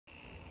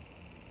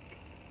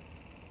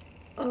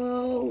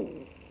Oh,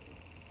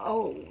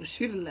 oh,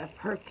 she done left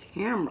her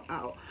camera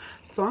out.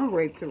 So I'm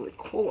ready to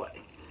record.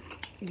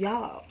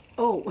 Y'all,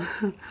 oh,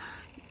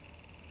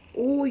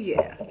 oh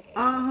yeah.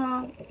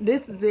 Uh-huh.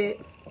 This is it.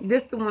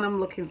 This is the one I'm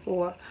looking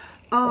for.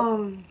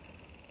 Um,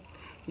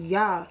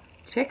 y'all,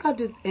 check out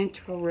this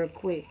intro real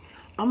quick.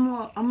 I'm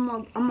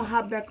gonna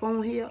hop back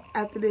on here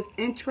after this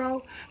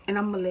intro, and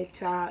I'm gonna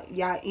let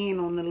y'all in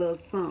on a little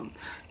something.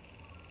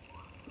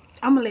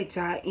 I'm gonna let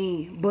y'all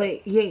in,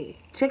 but yeah,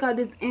 check out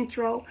this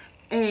intro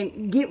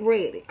and get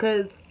ready,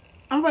 cause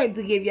I'm ready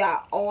to give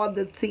y'all all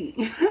the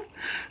tea.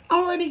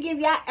 I'm ready to give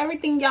y'all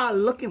everything y'all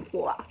looking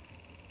for.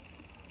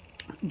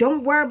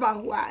 Don't worry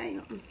about who I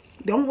am.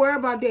 Don't worry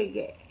about that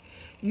yet.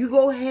 You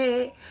go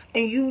ahead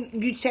and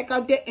you check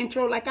out that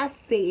intro like I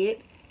said,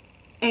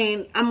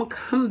 and I'm gonna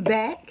come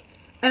back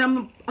and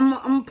I'm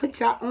gonna put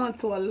y'all on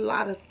to a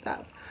lot of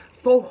stuff.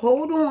 So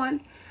hold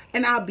on,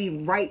 and I'll be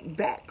right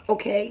back.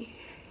 Okay?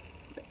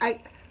 I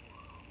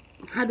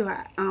how do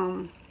I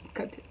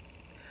cut this?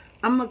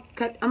 I'm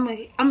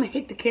gonna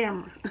hit the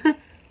camera.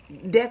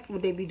 That's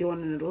what they be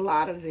doing in a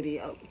lot of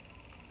videos.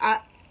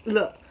 I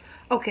look,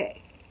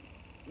 okay.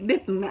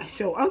 This is my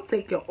show. I'm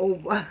taking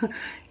over.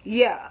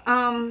 Yeah,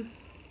 I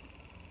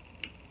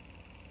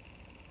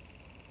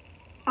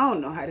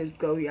don't know how this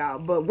go, y'all,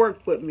 but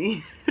work with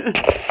me.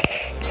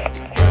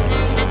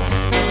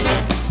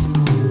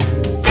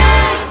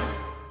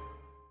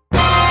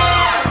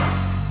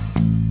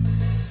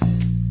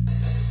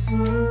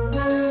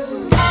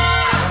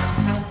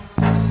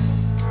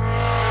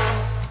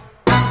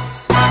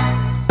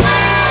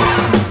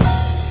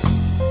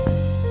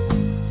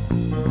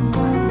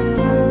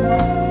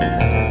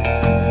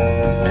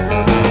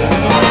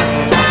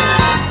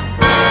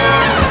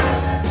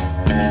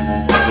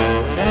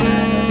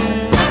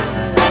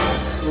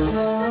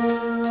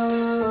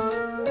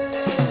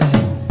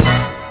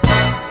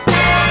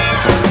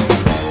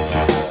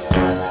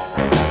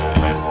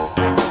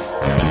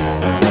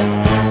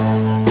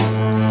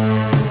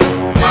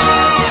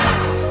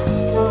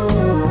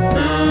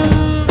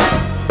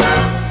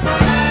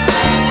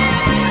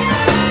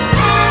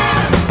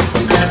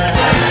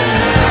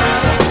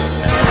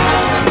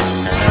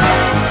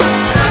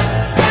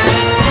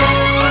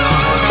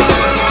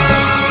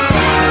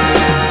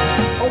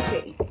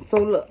 So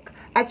look,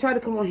 I try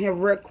to come on here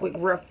real quick,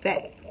 real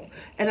fast,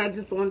 and I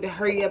just wanted to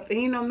hurry up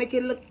and make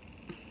it look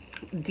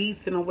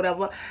decent or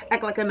whatever,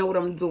 act like I know what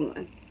I'm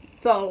doing.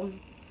 So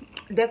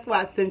that's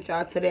why I sent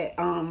y'all to that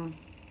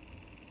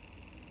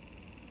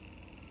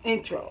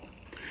intro.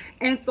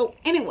 And so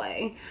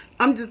anyway,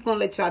 I'm just gonna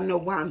let y'all know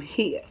why I'm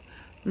here.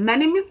 My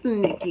name is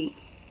Nikki.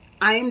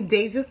 I am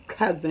Deja's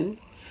cousin,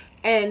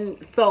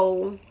 and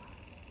so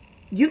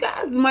you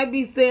guys might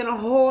be seeing a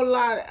whole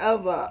lot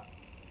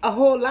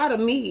of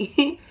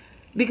me.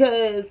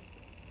 Because,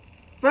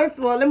 first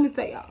of all, let me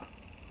tell y'all,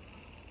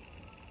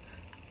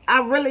 I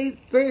really,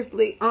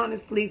 seriously,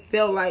 honestly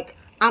feel like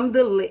I'm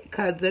the lit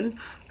cousin.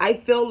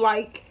 I feel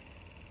like,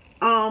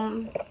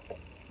 I'm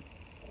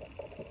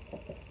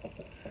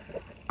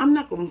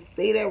not going to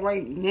say that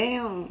right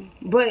now,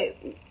 but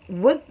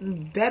what's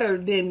better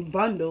than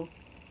bundles?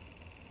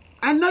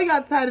 I know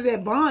y'all tired of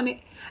that bonnet.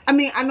 I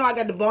mean, I know I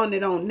got the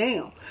bonnet on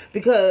now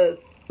because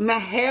my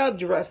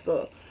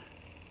hairdresser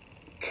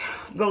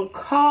gonna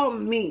call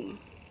me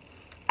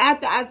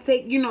after I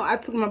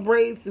took my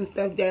braids and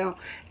stuff down,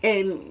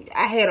 and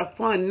I had a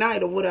fun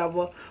night or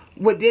whatever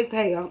with this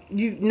hair.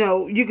 You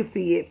can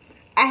see it.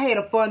 I had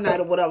a fun night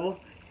or whatever.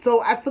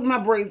 So I took my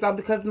braids out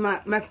because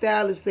my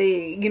stylist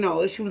said,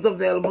 she was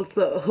available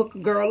to hook a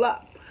girl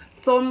up.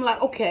 So I'm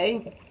like,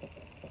 okay,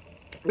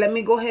 let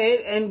me go ahead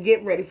and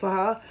get ready for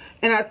her.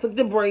 And I took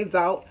the braids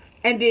out.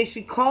 And then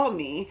she called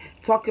me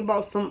talking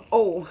about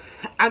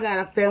I got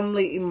a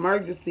family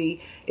emergency.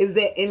 Is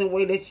there any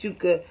way that you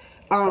could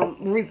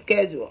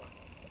reschedule?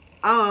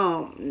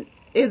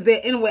 Is there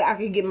any way I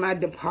could get my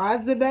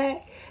deposit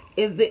back?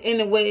 Is there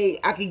any way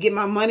I could get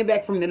my money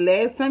back from the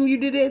last time you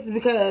did this?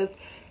 Because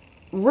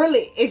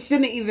really, it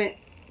shouldn't even,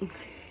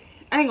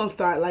 I ain't gonna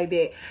start like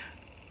that.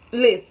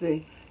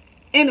 Listen,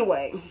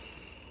 anyway,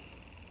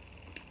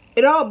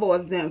 it all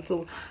boils down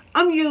to,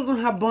 I'm using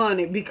her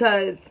bonnet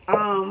because,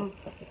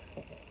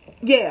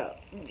 yeah,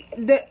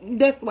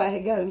 that's why I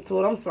had got into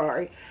it. I'm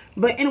sorry.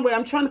 But anyway,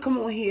 I'm trying to come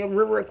on here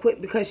real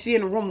quick because she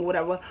in the room or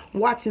whatever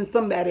watching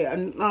somebody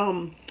attend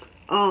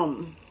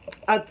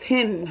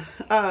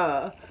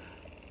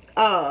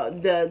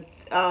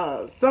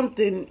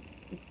something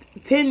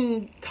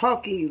 10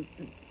 talkies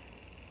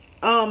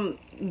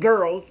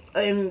girls.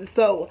 And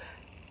so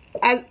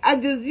I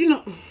just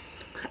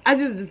I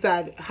just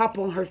decided to hop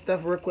on her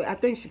stuff real quick. I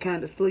think she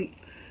kind of sleep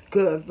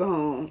because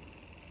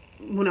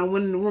when I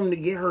went in the room to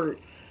get her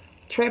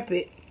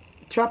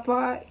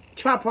tripod.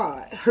 When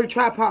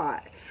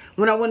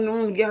I went in the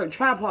room to get her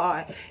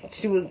tripod,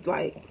 she was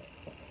like,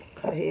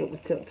 her head was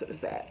tilted to the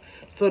side.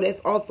 So that's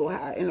also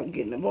how I ended up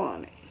getting the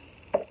bonnet.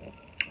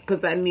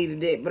 Because I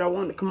needed it. But I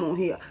wanted to come on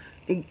here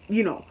and,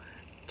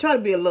 try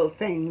to be a little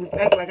famous.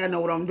 Act like I know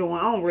what I'm doing.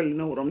 I don't really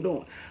know what I'm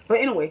doing. But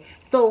anyway,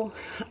 so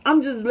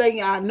I'm just letting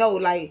y'all know,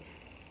 like,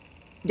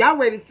 Y'all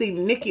ready to see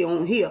Niki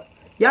on here.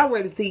 Y'all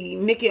ready to see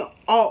Niki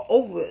all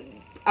over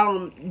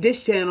this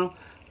channel,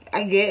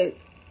 I guess.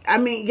 I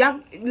mean,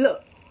 y'all,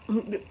 look,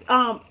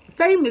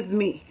 famous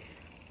me.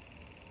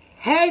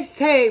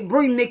 Hashtag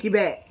bring Niki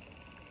back.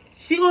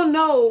 She gonna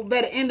know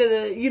by the end of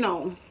the,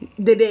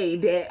 the day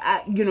that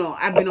I've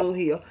been on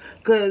here.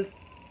 Cause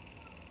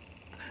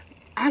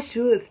I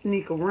should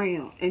sneak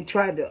around and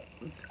try to,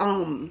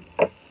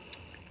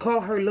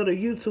 call her little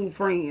YouTube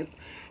friends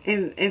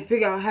and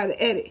figure out how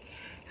to edit.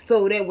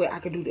 So that way I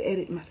could do the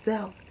edit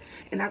myself.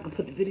 And I could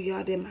put the video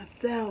out there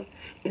myself.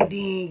 And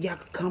then y'all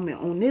could comment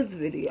on this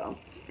video.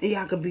 And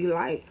y'all could be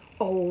like,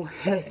 oh,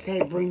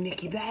 hashtag bring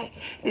Niki back.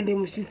 And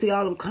then when she see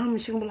all them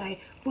comments, she gonna be like,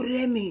 what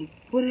did that mean?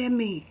 What did that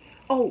mean?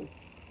 Oh,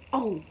 I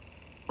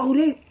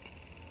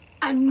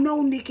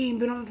know Niki ain't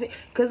been on the face.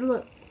 Because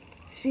look,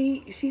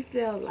 she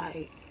felt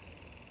like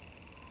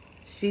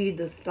she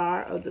the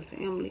star of the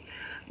family.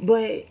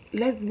 But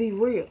let's be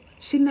real.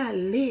 She not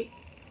lit.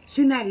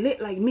 She not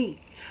lit like me.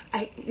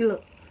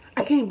 Look,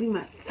 I can't be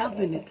myself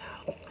in this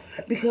house.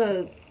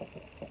 Because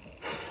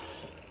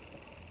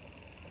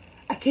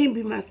I can't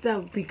be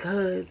myself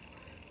because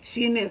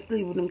she in there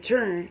sleep with them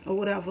children or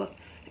whatever.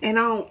 And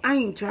I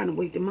ain't trying to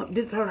wake them up.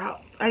 This is her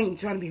house. I ain't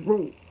trying to be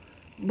rude.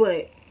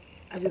 But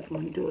I just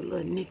want to do a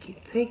little Niki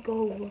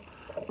takeover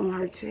on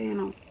her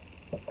channel.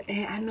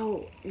 And I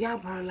know y'all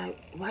probably like,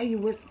 why you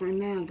whispering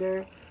now,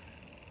 girl?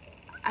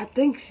 I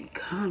think she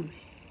coming.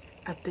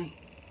 I think.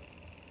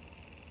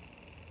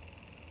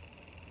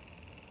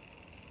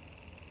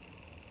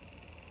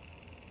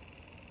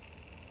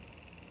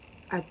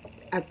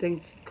 I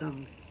think she's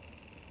coming.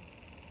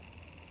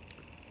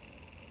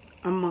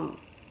 Should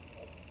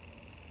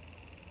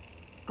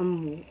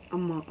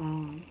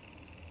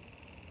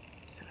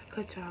I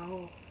cut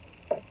y'all off?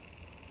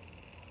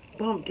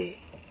 Bump that.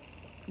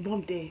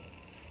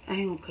 I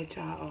ain't gonna cut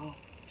y'all off.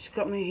 She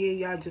come in here,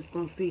 y'all just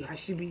gonna see how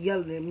she be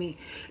yelling at me.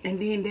 And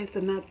then that's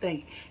another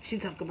thing. She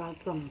talk about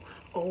something.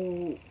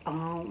 Oh,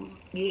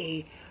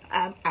 yeah,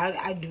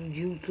 I do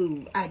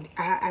YouTube.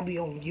 I be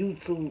on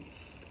YouTube.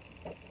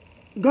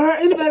 Girl,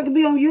 anybody could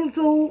be on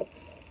YouTube.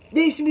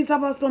 Then she be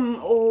talking about something.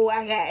 Oh,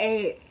 I got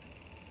ads.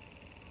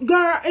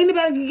 Girl,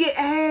 anybody can get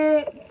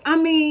ads. I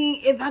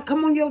mean, if I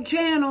come on your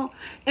channel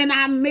and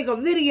I make a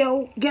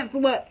video, guess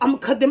what? I'm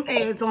going to cut them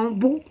ads on,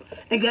 boop.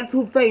 And guess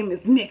who famous?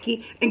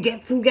 Niki. And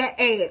guess who got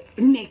ads?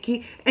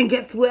 Niki. And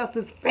guess who else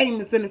is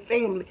famous in the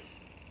family?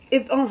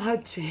 It's on her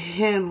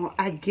channel.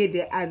 I get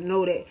it. I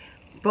know that.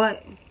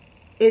 But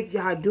if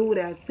y'all do what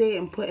I said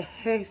and put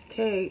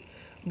hashtag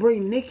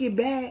bring Niki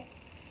back,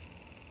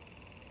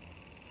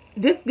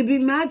 this could be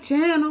my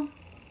channel.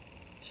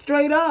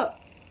 Straight up.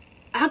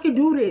 I could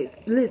do this.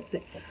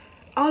 Listen,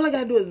 all I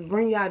gotta do is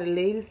bring y'all the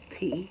latest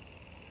tea.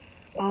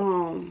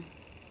 My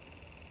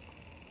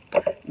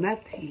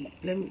tea.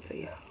 Let me tell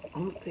y'all.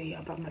 I'm gonna tell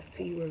y'all about my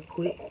tea real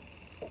quick.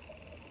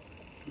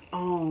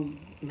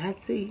 My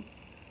tea.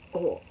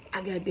 Oh,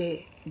 I got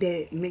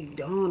that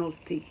McDonald's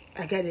tea.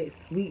 I got that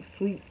sweet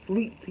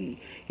tea.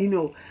 You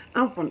know,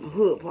 I'm from the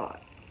hood part.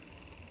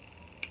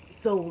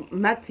 So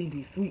my tea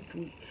be sweet.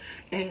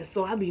 And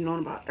so I be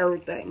knowing about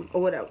everything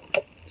or whatever.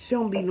 She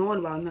don't be knowing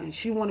about nothing.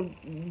 She want to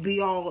be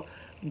all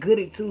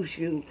goody two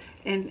shoe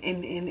and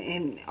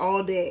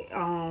all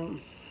that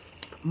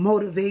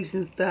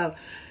motivation stuff.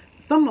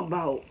 Something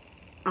about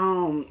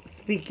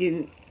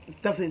speaking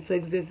stuff into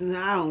existence.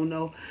 I don't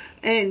know.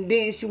 And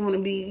then she want to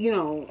be,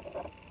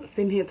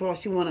 sitting here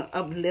talking. She want to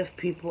uplift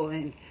people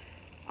and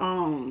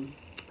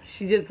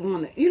she just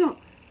want to, you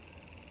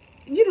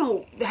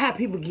know how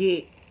people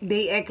get.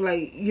 They act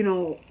like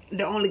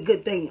the only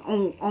good thing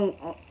on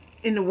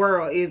in the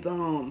world is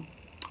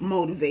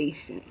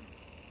motivation.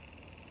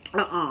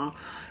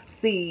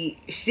 See,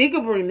 she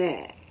could bring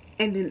that,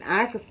 and then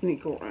I could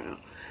sneak around,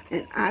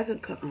 and I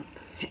could come,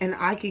 and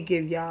I could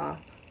give y'all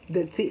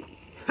the tea.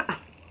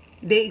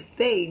 They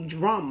say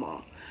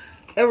drama.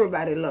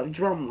 Everybody loves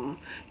drama,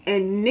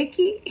 and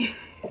Niki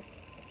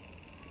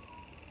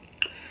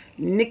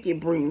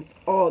brings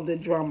all the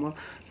drama.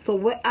 So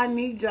what I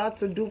need y'all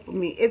to do for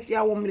me, if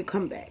y'all want me to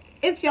come back,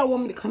 it's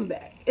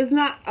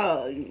not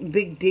a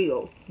big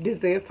deal.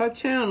 This is her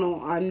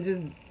channel.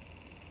 I'm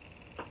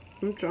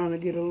trying to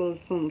get a little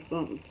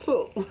something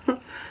too.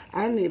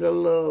 I need a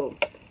little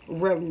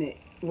revenue.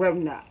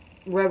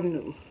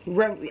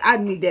 I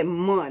need that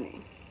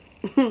money.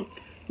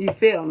 You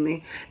feel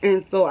me?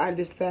 And so I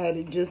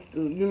decided just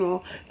to,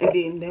 and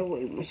then that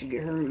way when she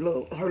get her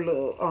little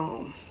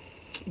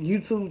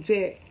YouTube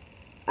check,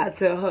 I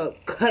tell her,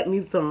 cut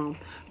me some,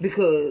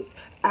 because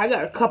I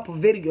got a couple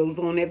videos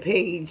on that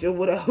page or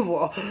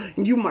whatever.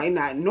 You might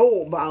not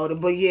know about it,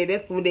 but yeah,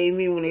 that's what they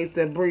mean when they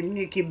said bring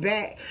Niki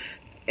back.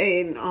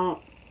 And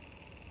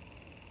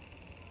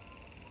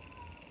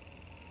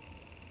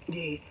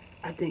yeah,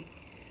 I think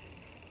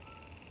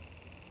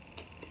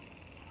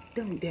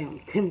them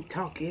damn Tim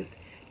talkers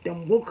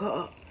done woke her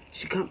up.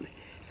 She coming.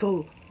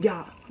 So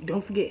y'all,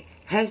 don't forget,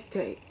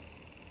 hashtag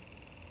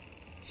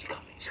she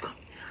coming.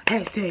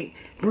 Hashtag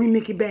bring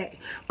Niki back.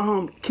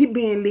 Keep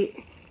being lit.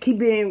 Keep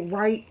being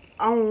right.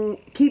 on,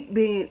 keep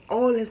being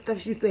all that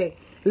stuff she said,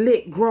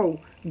 lit, grow,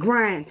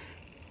 grind,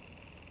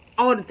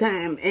 all the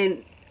time.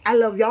 And I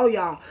love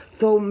y'all.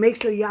 So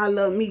make sure y'all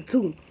love me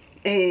too.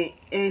 And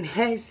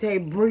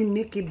hashtag bring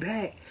Niki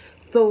back.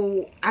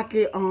 So I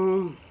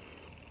can,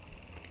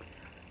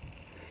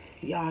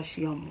 y'all,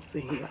 she almost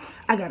in here.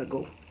 I gotta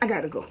go.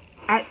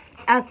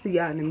 I'll see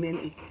y'all in a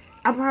minute.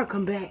 I'll probably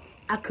come back.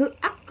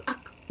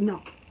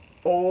 No.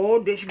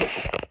 Oh, there she go.